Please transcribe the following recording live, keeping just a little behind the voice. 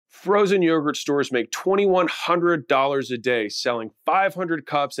Frozen yogurt stores make $2,100 a day selling 500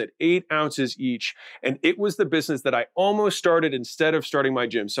 cups at 8 ounces each. And it was the business that I almost started instead of starting my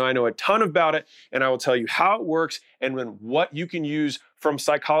gym. So I know a ton about it, and I will tell you how it works and then what you can use from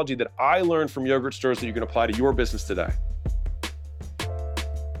psychology that I learned from yogurt stores that you can apply to your business today.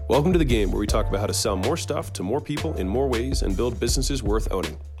 Welcome to The Game, where we talk about how to sell more stuff to more people in more ways and build businesses worth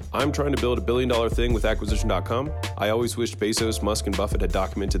owning. I'm trying to build a billion-dollar thing with Acquisition.com. I always wished Bezos, Musk, and Buffett had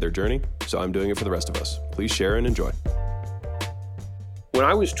documented their journey, so I'm doing it for the rest of us. Please share and enjoy. When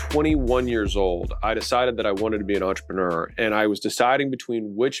I was 21 years old, I decided that I wanted to be an entrepreneur, and I was deciding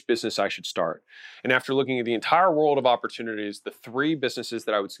between which business I should start. And after looking at the entire world of opportunities, the three businesses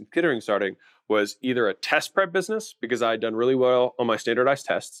that I was considering starting was either a test prep business, because I had done really well on my standardized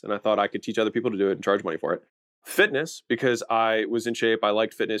tests, and I thought I could teach other people to do it and charge money for it. Fitness, because I was in shape, I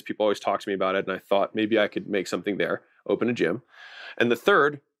liked fitness, people always talked to me about it, and I thought maybe I could make something there, open a gym. And the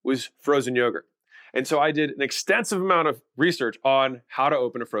third was frozen yogurt. And so I did an extensive amount of research on how to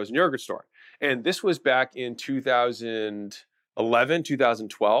open a frozen yogurt store. And this was back in 2011,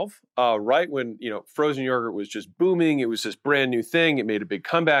 2012, right when, frozen yogurt was just booming. It was this brand new thing. It made a big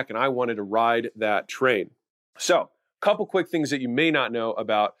comeback, and I wanted to ride that train. So a couple quick things that you may not know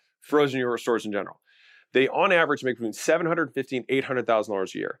about frozen yogurt stores in general. They, on average, make between $750,000 and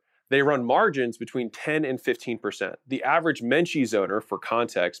 $800,000 a year. They run margins between 10 and 15%. The average Menchie's owner, for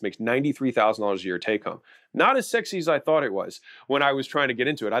context, makes $93,000 a year take home. Not as sexy as I thought it was when I was trying to get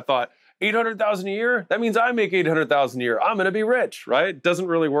into it. I thought, $800,000 a year? That means I make $800,000 a year. I'm going to be rich, right? It doesn't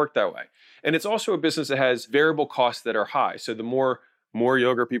really work that way. And it's also a business that has variable costs that are high. So the more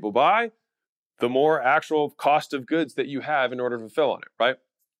yogurt people buy, the more actual cost of goods that you have in order to fulfill on it, right?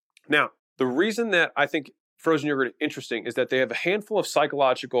 Now, the reason that I think frozen yogurt is interesting is that they have a handful of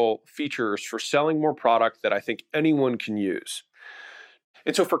psychological features for selling more product that I think anyone can use.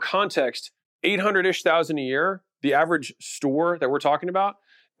 And so for context, 800-ish thousand a year, the average store that we're talking about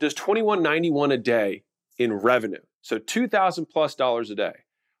does $2,191 a day in revenue. So $2,000 plus a day.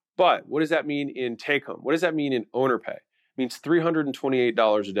 But what does that mean in take home? What does that mean in owner pay? It means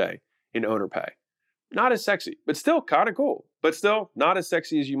 $328 a day in owner pay. Not as sexy, but still kind of cool, but still not as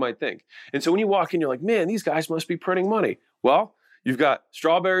sexy as you might think. And so when you walk in, you're like, man, these guys must be printing money. Well, you've got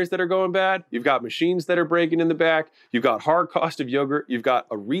strawberries that are going bad. You've got machines that are breaking in the back. You've got hard cost of yogurt. You've got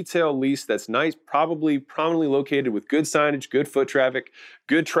a retail lease that's nice, probably prominently located with good signage, good foot traffic,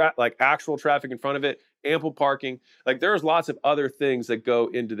 good actual traffic in front of it, ample parking. Like there's lots of other things that go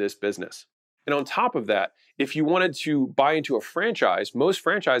into this business. And on top of that, if you wanted to buy into a franchise, most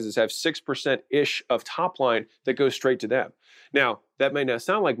franchises have 6%-ish of top line that goes straight to them. Now, that may not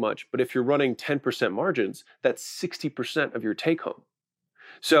sound like much, but if you're running 10% margins, that's 60% of your take home.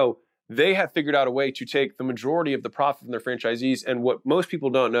 So they have figured out a way to take the majority of the profit from their franchisees. And what most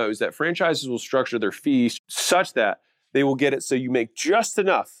people don't know is that franchises will structure their fees such that they will get it so you make just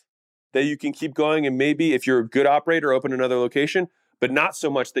enough that you can keep going. And maybe if you're a good operator, open another location, but not so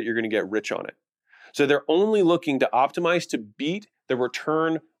much that you're going to get rich on it. So they're only looking to optimize to beat the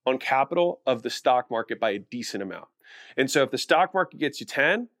return on capital of the stock market by a decent amount. And so if the stock market gets you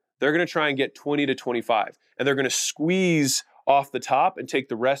 10, they're going to try and get 20 to 25. And they're going to squeeze off the top and take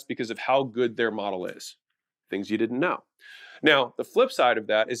the rest because of how good their model is. Things you didn't know. Now, the flip side of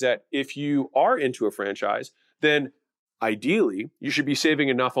that is that if you are into a franchise, then ideally, you should be saving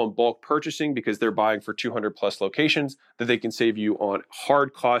enough on bulk purchasing because they're buying for 200 plus locations that they can save you on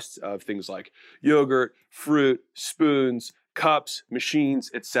hard costs of things like yogurt, fruit, spoons, cups,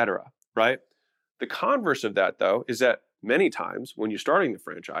 machines, etc., right? The converse of that, though, is that many times when you're starting the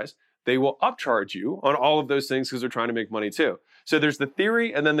franchise, they will upcharge you on all of those things because they're trying to make money too. So there's the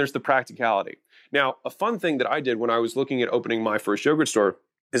theory and then there's the practicality. Now, a fun thing that I did when I was looking at opening my first yogurt store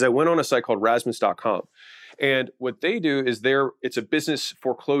is I went on a site called Rasmus.com. And what they do is it's a business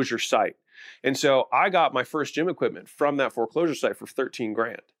foreclosure site. And so I got my first gym equipment from that foreclosure site for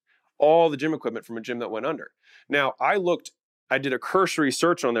 $13,000. All the gym equipment from a gym that went under. Now I did a cursory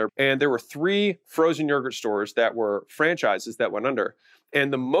search on there, and there were 3 frozen yogurt stores that were franchises that went under.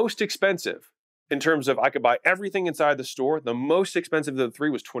 And the most expensive, in terms of I could buy everything inside the store, the most expensive of the 3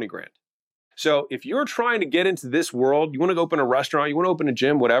 was $20,000. So if you're trying to get into this world, you want to open a restaurant, you want to open a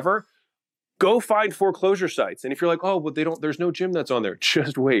gym, whatever, go find foreclosure sites. And if you're like, oh, well, there's no gym that's on there,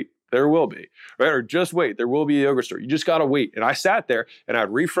 just wait. There will be, right? Or just wait, there will be a yogurt store. You just got to wait. And I sat there and I'd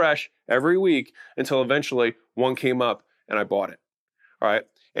refresh every week until eventually one came up and I bought it. All right.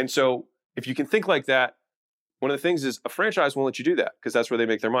 And so if you can think like that, one of the things is a franchise won't let you do that because that's where they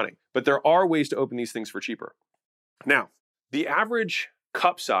make their money. But there are ways to open these things for cheaper. Now, the average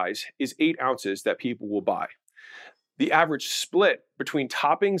cup size is 8 ounces that people will buy. the average split between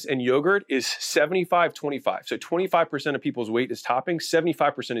toppings and yogurt is 75-25. So 25% of people's weight is toppings,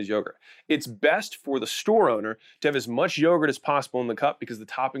 75% is yogurt. It's best for the store owner to have as much yogurt as possible in the cup because the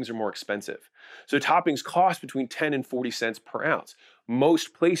toppings are more expensive. So toppings cost between 10 and 40 cents per ounce.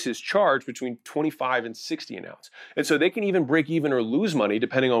 Most places charge between 25 and 60 an ounce. And so they can even break even or lose money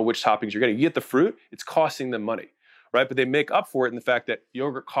depending on which toppings you're getting. You get the fruit, it's costing them money, right? But they make up for it in the fact that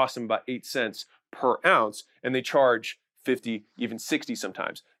yogurt costs them about 8 cents per ounce, and they charge 50, even 60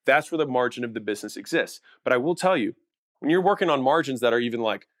 sometimes. That's where the margin of the business exists. But I will tell you, when you're working on margins that are even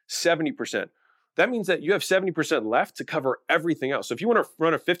like 70%, that means that you have 70% left to cover everything else. So if you want to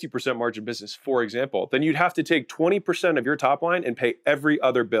run a 50% margin business, for example, then you'd have to take 20% of your top line and pay every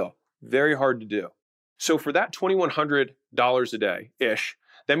other bill. Very hard to do. So for that $2,100 a day-ish,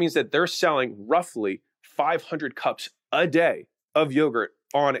 that means that they're selling roughly 500 cups a day of yogurt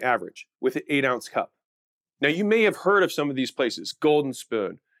on average with an 8-ounce cup. Now, you may have heard of some of these places: Golden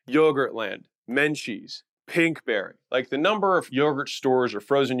Spoon, Yogurtland, Menchie's, Pinkberry. Like, the number of yogurt stores or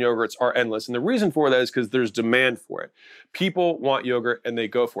frozen yogurts are endless. And the reason for that is because there's demand for it. People want yogurt and they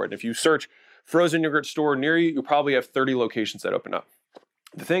go for it. And if you search frozen yogurt store near you, you'll probably have 30 locations that open up.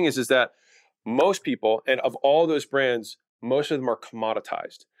 The thing is that most people, and of all those brands, most of them are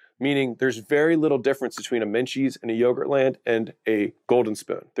commoditized, meaning there's very little difference between a Menchie's and a Yogurtland and a Golden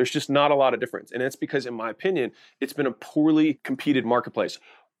Spoon. There's just not a lot of difference. And it's because, in my opinion, it's been a poorly competed marketplace,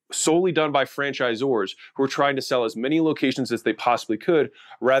 solely done by franchisors who are trying to sell as many locations as they possibly could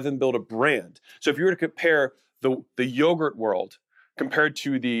rather than build a brand. So if you were to compare the yogurt world compared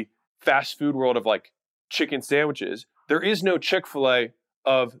to the fast food world of like chicken sandwiches, there is no Chick-fil-A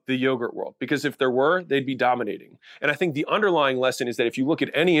of the yogurt world, because if there were, they'd be dominating. And I think the underlying lesson is that if you look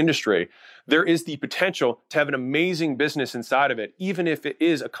at any industry, there is the potential to have an amazing business inside of it, even if it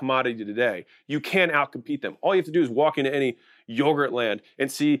is a commodity today. You can outcompete them. All you have to do is walk into any Yogurtland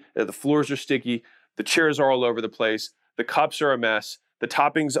and see that the floors are sticky, the chairs are all over the place, the cups are a mess, the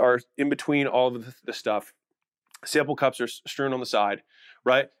toppings are in between all of the stuff, sample cups are strewn on the side,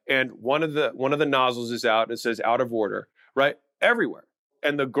 right? And one of the nozzles is out, it says out of order, right? Everywhere.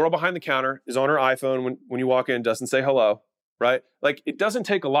 And the girl behind the counter is on her iPhone when you walk in, doesn't say hello, right? Like, it doesn't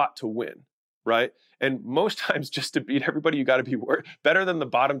take a lot to win, right? And most times, just to beat everybody, you got to be better than the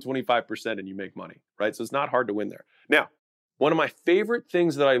bottom 25% and you make money, right? So it's not hard to win there. Now, one of my favorite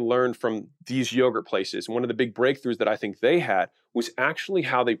things that I learned from these yogurt places, one of the big breakthroughs that I think they had, was actually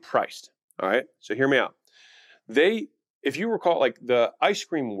how they priced, all right? So hear me out. If you recall, like, the ice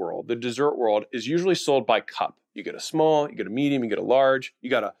cream world, the dessert world is usually sold by cup. You get a small, you get a medium, you get a large. You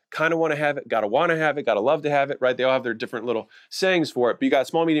gotta kind of want to have it, gotta want to have it, gotta love to have it, right? They all have their different little sayings for it, but you got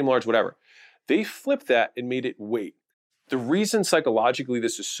small, medium, large, whatever. They flipped that and made it weight. The reason psychologically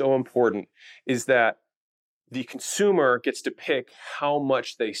this is so important is that the consumer gets to pick how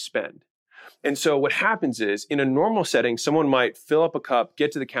much they spend. And so what happens is, in a normal setting, someone might fill up a cup,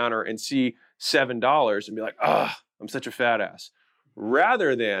 get to the counter and see $7 and be like, I'm such a fat ass.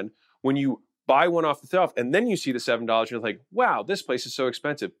 Rather than when you buy one off the shelf and then you see the $7, you're like, wow, this place is so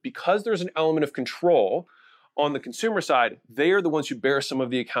expensive. Because there's an element of control on the consumer side, they are the ones who bear some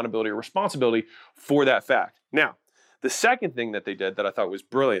of the accountability or responsibility for that fact. Now, the second thing that they did that I thought was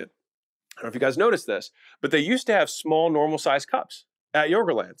brilliant, I don't know if you guys noticed this, but they used to have small, normal-sized cups at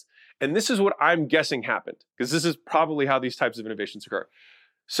Yogurtlands. And this is what I'm guessing happened, because this is probably how these types of innovations occur.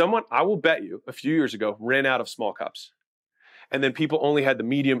 Someone, I will bet you, a few years ago, ran out of small cups. And then people only had the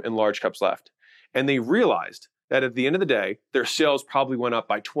medium and large cups left. And they realized that at the end of the day, their sales probably went up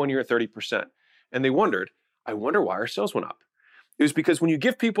by 20 or 30%. And they wondered, I wonder why our sales went up. It was because when you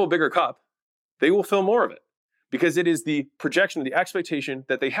give people a bigger cup, they will fill more of it, because it is the projection, the expectation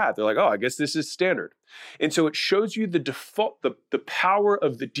that they had. They're like, oh, I guess this is standard. And so it shows you the default, the power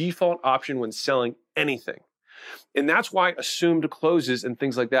of the default option when selling anything. And that's why assumed closes and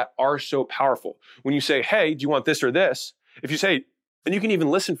things like that are so powerful. When you say, hey, do you want this or this? If you say, and you can even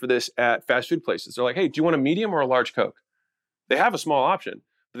listen for this at fast food places. They're like, hey, do you want a medium or a large Coke? They have a small option,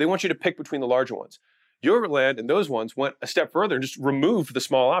 but they want you to pick between the larger ones. Yogurtland and those ones went a step further and just removed the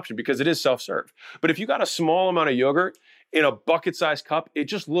small option because it is self-serve. But if you got a small amount of yogurt in a bucket-sized cup, it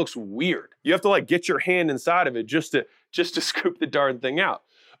just looks weird. You have to like get your hand inside of it just to scoop the darn thing out.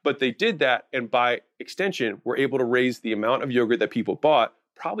 But they did that, and by extension, were able to raise the amount of yogurt that people bought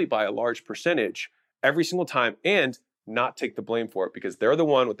probably by a large percentage every single time, and not take the blame for it because they're the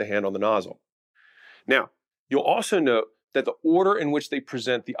one with the hand on the nozzle. Now, you'll also note that the order in which they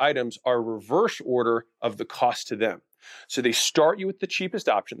present the items are reverse order of the cost to them. So they start you with the cheapest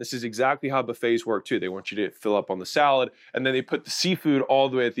option. This is exactly how buffets work too. They want you to fill up on the salad, and then they put the seafood all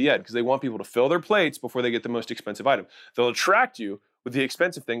the way at the end because they want people to fill their plates before they get the most expensive item. They'll attract you with the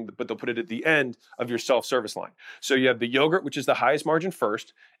expensive thing, but they'll put it at the end of your self-service line. So you have the yogurt, which is the highest margin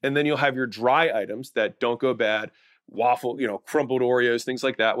first, and then you'll have your dry items that don't go bad, waffle, crumbled Oreos, things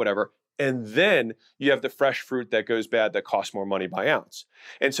like that, whatever. And then you have the fresh fruit that goes bad that costs more money by ounce.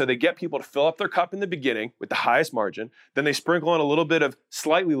 And so they get people to fill up their cup in the beginning with the highest margin. Then they sprinkle on a little bit of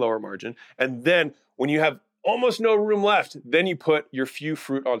slightly lower margin. And then when you have almost no room left, then you put your few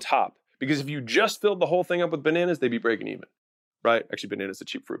fruit on top. Because if you just filled the whole thing up with bananas, they'd be breaking even, right? Actually, bananas are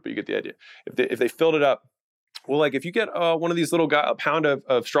cheap fruit, but you get the idea. If they filled it up, well, like if you get one of these little a pound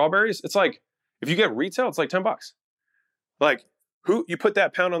of strawberries, it's like, if you get retail, it's like $10. Like, you put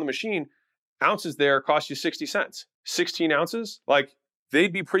that pound on the machine, ounces there cost you 60 cents. 16 ounces, like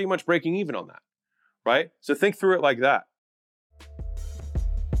they'd be pretty much breaking even on that, right? So think through it like that.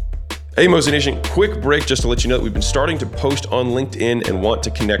 Hey, Mosey Nation, quick break just to let you know that we've been starting to post on LinkedIn and want to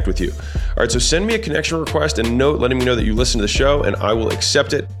connect with you. All right, so send me a connection request and a note letting me know that you listen to the show and I will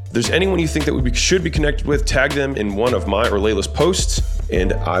accept it. If there's anyone you think that we should be connected with, tag them in one of my or Layla's posts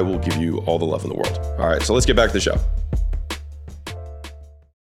and I will give you all the love in the world. All right, so let's get back to the show.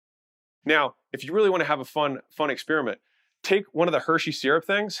 Now, if you really want to have a fun experiment, take one of the Hershey syrup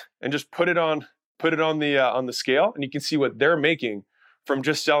things and just put it on the scale, and you can see what they're making from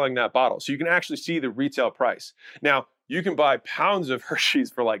just selling that bottle. So you can actually see the retail price. Now, you can buy pounds of Hershey's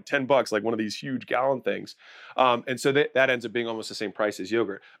for like $10, like one of these huge gallon things, and so that ends up being almost the same price as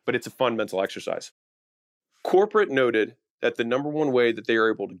yogurt. But it's a fun mental exercise. Corporate noted that the number one way that they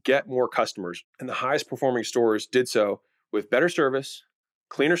are able to get more customers, and the highest performing stores did so with better service,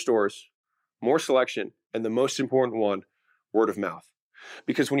 cleaner stores, more selection, and the most important one, word of mouth.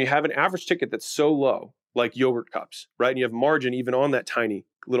 Because when you have an average ticket that's so low, like yogurt cups, right, and you have margin even on that tiny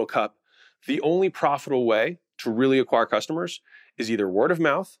little cup, the only profitable way to really acquire customers is either word of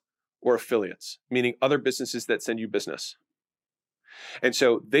mouth or affiliates, meaning other businesses that send you business. And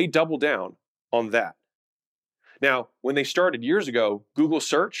so they double down on that. Now, when they started years ago, Google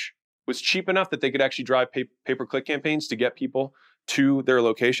search was cheap enough that they could actually drive pay-per-click campaigns to get people to their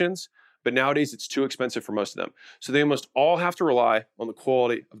locations. But nowadays, it's too expensive for most of them. So they must all have to rely on the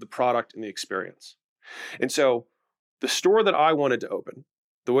quality of the product and the experience. And so the store that I wanted to open,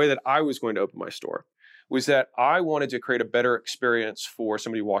 the way that I was going to open my store, was that I wanted to create a better experience for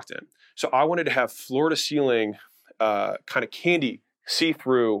somebody who walked in. So I wanted to have floor-to-ceiling kind of candy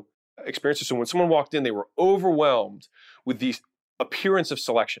see-through experiences. So when someone walked in, they were overwhelmed with the appearance of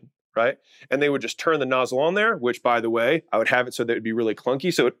selection, right? And they would just turn the nozzle on there, which, by the way, I would have it so that it would be really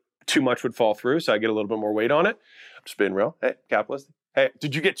clunky, so too much would fall through, so I get a little bit more weight on it. I'm just being real. Hey, capitalist. Hey,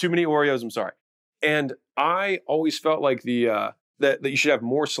 did you get too many Oreos? I'm sorry. And I always felt like that you should have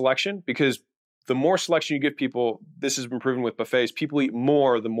more selection, because the more selection you give people, this has been proven with buffets, people eat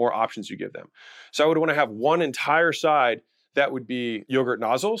more the more options you give them. So I would want to have one entire side that would be yogurt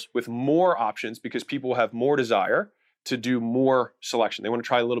nozzles with more options, because people have more desire to do more selection. They want to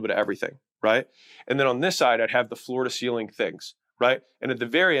try a little bit of everything, right? And then on this side, I'd have the floor-to-ceiling things, right? And at the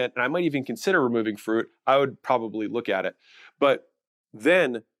very end, and I might even consider removing fruit, I would probably look at it. But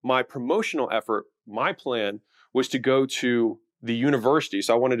then my promotional effort, my plan was to go to the university.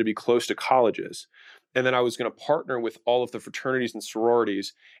 So I wanted to be close to colleges. And then I was going to partner with all of the fraternities and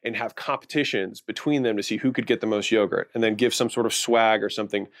sororities and have competitions between them to see who could get the most yogurt, and then give some sort of swag or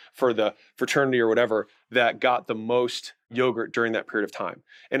something for the fraternity or whatever that got the most yogurt during that period of time.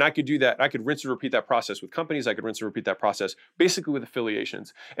 And I could do that. I could rinse and repeat that process with companies. I could rinse and repeat that process basically with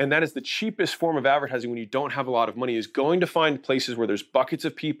affiliations. And that is the cheapest form of advertising when you don't have a lot of money, is going to find places where there's buckets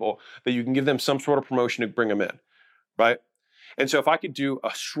of people that you can give them some sort of promotion to bring them in, right? And so if I could do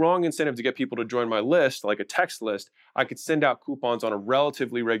a strong incentive to get people to join my list, like a text list, I could send out coupons on a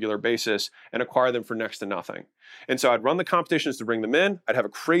relatively regular basis and acquire them for next to nothing. And so I'd run the competitions to bring them in. I'd have a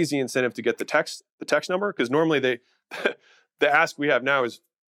crazy incentive to get the text number, because normally the ask we have now is,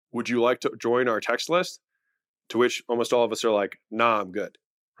 would you like to join our text list? To which almost all of us are like, nah, I'm good,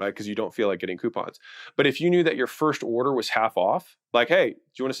 right? Because you don't feel like getting coupons. But if you knew that your first order was half off, like, hey, do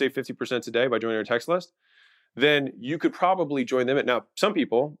you want to save 50% today by joining our text list? Then you could probably join them. Now, some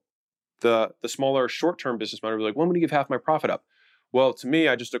people, the smaller short-term business might be like, well, I'm going to give half my profit up. Well, to me,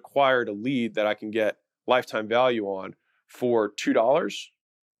 I just acquired a lead that I can get lifetime value on for $2.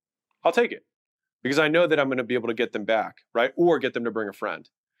 I'll take it, because I know that I'm going to be able to get them back, right? Or get them to bring a friend.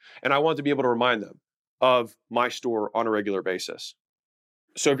 And I want to be able to remind them of my store on a regular basis.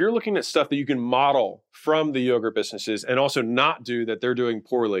 So if you're looking at stuff that you can model from the yogurt businesses and also not do that they're doing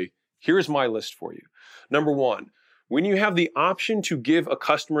poorly, here's my list for you. Number one, When you have the option to give a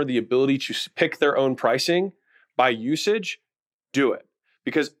customer the ability to pick their own pricing by usage, do it.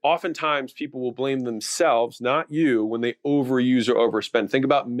 Because oftentimes people will blame themselves, not you, when they overuse or overspend. Think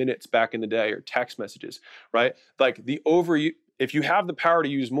about minutes back in the day or text messages, right? Like if you have the power to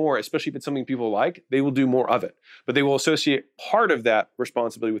use more, especially if it's something people like, they will do more of it. But they will associate part of that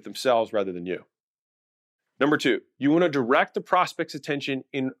responsibility with themselves rather than you. Number 2, you want to direct the prospect's attention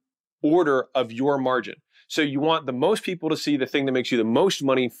in order of your margin. So you want the most people to see the thing that makes you the most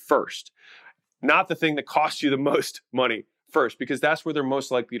money first, not the thing that costs you the most money first, because that's where they're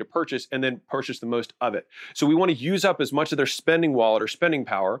most likely to purchase and then purchase the most of it. So we want to use up as much of their spending wallet or spending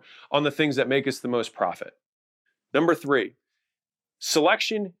power on the things that make us the most profit. Number 3,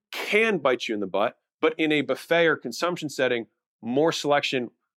 selection can bite you in the butt, but in a buffet or consumption setting, more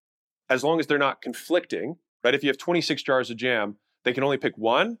selection, as long as they're not conflicting, right? If you have 26 jars of jam, they can only pick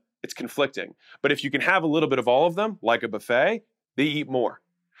one, it's conflicting. But if you can have a little bit of all of them, like a buffet, they eat more.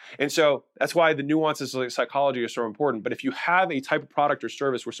 And so that's why the nuances of psychology are so important. But if you have a type of product or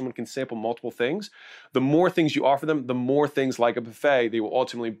service where someone can sample multiple things, the more things you offer them, the more things like a buffet they will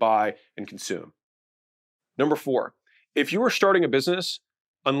ultimately buy and consume. Number 4, if you are starting a business,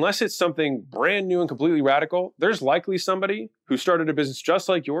 unless it's something brand new and completely radical, there's likely somebody who started a business just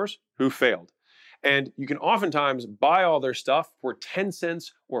like yours who failed. And you can oftentimes buy all their stuff for 10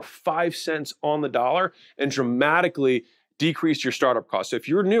 cents or 5 cents on the dollar and dramatically decrease your startup costs. So if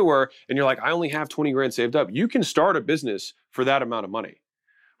you're newer and you're like, I only have 20 grand saved up, you can start a business for that amount of money,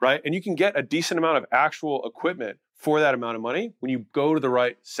 right? And you can get a decent amount of actual equipment for that amount of money when you go to the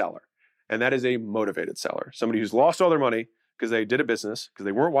right seller. And that is a motivated seller, somebody who's lost all their money because they did a business, because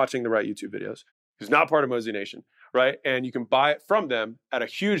they weren't watching the right YouTube videos, who's not part of Mosey Nation, right? And you can buy it from them at a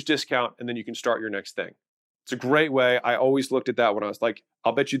huge discount, and then you can start your next thing. It's a great way. I always looked at that when I was like,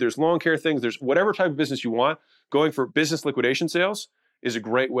 I'll bet you there's lawn care things, there's whatever type of business you want. Going for business liquidation sales is a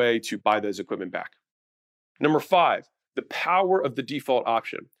great way to buy those equipment back. Number 5, the power of the default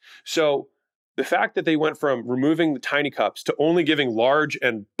option. So the fact that they went from removing the tiny cups to only giving large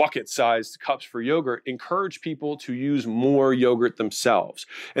and bucket-sized cups for yogurt encouraged people to use more yogurt themselves.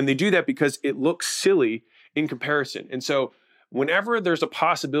 And they do that because it looks silly in comparison. And so whenever there's a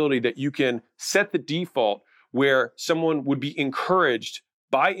possibility that you can set the default where someone would be encouraged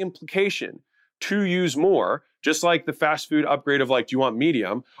by implication to use more, just like the fast food upgrade of like, do you want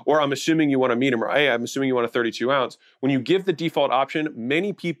medium? Or I'm assuming you want a medium, or hey, I'm assuming you want a 32 ounce. When you give the default option,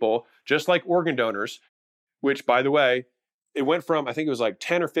 many people, just like organ donors, which by the way, it went from, I think it was like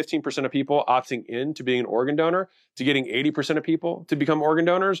 10 or 15% of people opting in to being an organ donor to getting 80% of people to become organ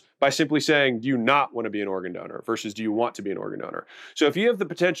donors by simply saying, do you not want to be an organ donor versus do you want to be an organ donor? So if you have the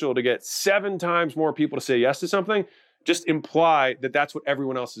potential to get 7 times more people to say yes to something, just imply that that's what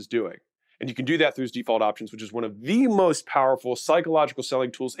everyone else is doing. And you can do that through default options, which is one of the most powerful psychological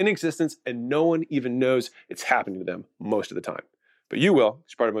selling tools in existence, and no one even knows it's happening to them most of the time. But you will,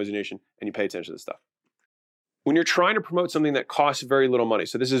 because you're part of Mosey Nation, and you pay attention to this stuff. When you're trying to promote something that costs very little money,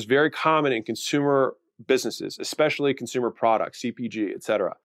 so this is very common in consumer businesses, especially consumer products, CPG, et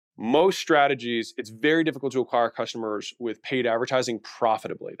cetera. Most strategies, it's very difficult to acquire customers with paid advertising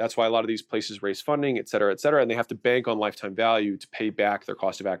profitably. That's why a lot of these places raise funding, et cetera, and they have to bank on lifetime value to pay back their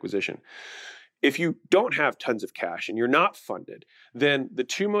cost of acquisition. If you don't have tons of cash and you're not funded, then the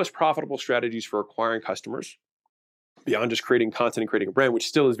 2 most profitable strategies for acquiring customers, beyond just creating content and creating a brand, which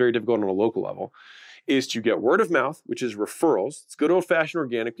still is very difficult on a local level, is to get word of mouth, which is referrals. It's good old-fashioned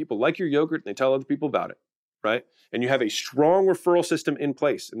organic. People like your yogurt and they tell other people about it, right? And you have a strong referral system in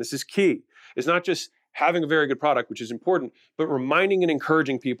place. And this is key. It's not just having a very good product, which is important, but reminding and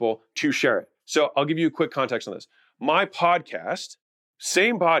encouraging people to share it. So I'll give you a quick context on this. My podcast,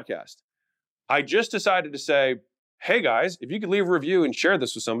 same podcast, I just decided to say, hey guys, if you could leave a review and share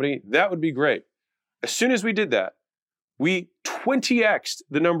this with somebody, that would be great. As soon as we did that, we 20x'd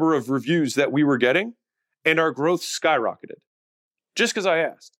the number of reviews that we were getting, and our growth skyrocketed just because I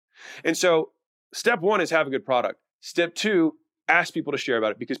asked. And so step 1 is have a good product. Step 2, ask people to share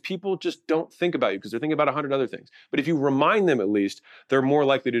about it, because people just don't think about you because they're thinking about 100 other things. But if you remind them at least, they're more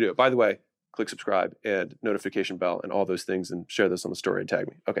likely to do it. By the way, click subscribe and notification bell and all those things, and share this on the story and tag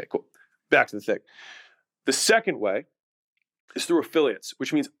me. Okay, cool. Back to the thing. The second way is through affiliates,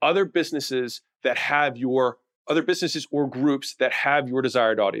 which means other businesses or groups that have your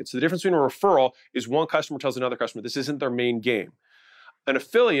desired audience. So the difference between a referral is one customer tells another customer. This isn't their main game. An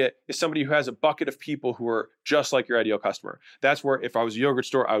affiliate is somebody who has a bucket of people who are just like your ideal customer. That's where if I was a yogurt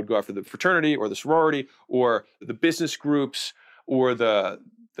store, I would go after the fraternity or the sorority or the business groups or the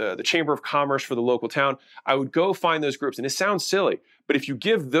chamber of commerce for the local town. I would go find those groups. And it sounds silly, but if you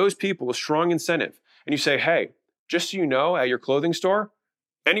give those people a strong incentive and you say, hey, just so you know, at your clothing store,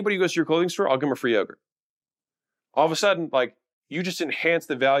 anybody who goes to your clothing store, I'll give them a free yogurt. All of a sudden, like, you just enhance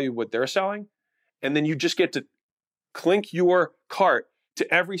the value of what they're selling, and then you just get to clink your cart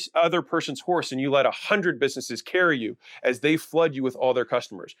to every other person's horse, and you let 100 businesses carry you as they flood you with all their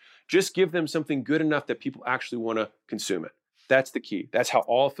customers. Just give them something good enough that people actually want to consume it. That's the key. That's how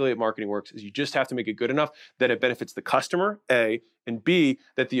all affiliate marketing works, is you just have to make it good enough that it benefits the customer, A, and B,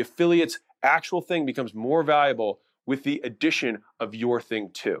 that the affiliate's actual thing becomes more valuable with the addition of your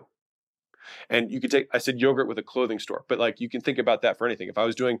thing too. And you could take, I said yogurt with a clothing store, but like you can think about that for anything. If I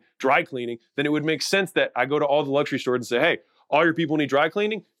was doing dry cleaning, then it would make sense that I go to all the luxury stores and say, hey, all your people need dry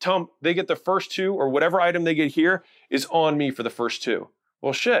cleaning. Tell them they get the first two, or whatever item they get here is on me for the first two.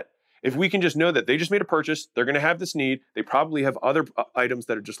 Well, shit. If we can just know that they just made a purchase, they're going to have this need, they probably have other items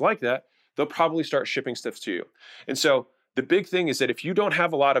that are just like that, they'll probably start shipping stuff to you. And so the big thing is that if you don't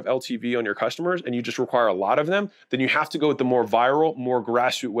have a lot of LTV on your customers and you just require a lot of them, then you have to go with the more viral, more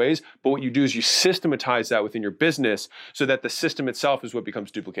grassroots ways. But what you do is you systematize that within your business so that the system itself is what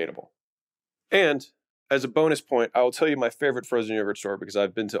becomes duplicatable. And as a bonus point, I will tell you my favorite frozen yogurt store, because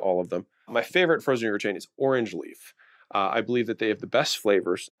I've been to all of them. My favorite frozen yogurt chain is Orange Leaf. I believe that they have the best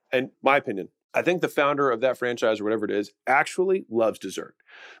flavors. And my opinion, I think the founder of that franchise, or whatever it is, actually loves dessert,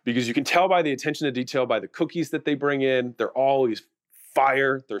 because you can tell by the attention to detail, by the cookies that they bring in. They're always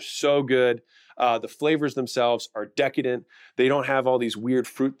fire. They're so good. The flavors themselves are decadent. They don't have all these weird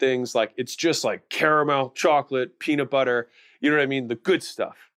fruit things. Like, it's just like caramel, chocolate, peanut butter. You know what I mean? The good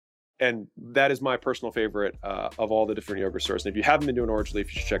stuff. And that is my personal favorite of all the different yogurt stores. And if you haven't been to an Orange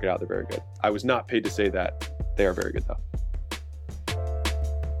Leaf, you should check it out. They're very good. I was not paid to say that. They are very good, though.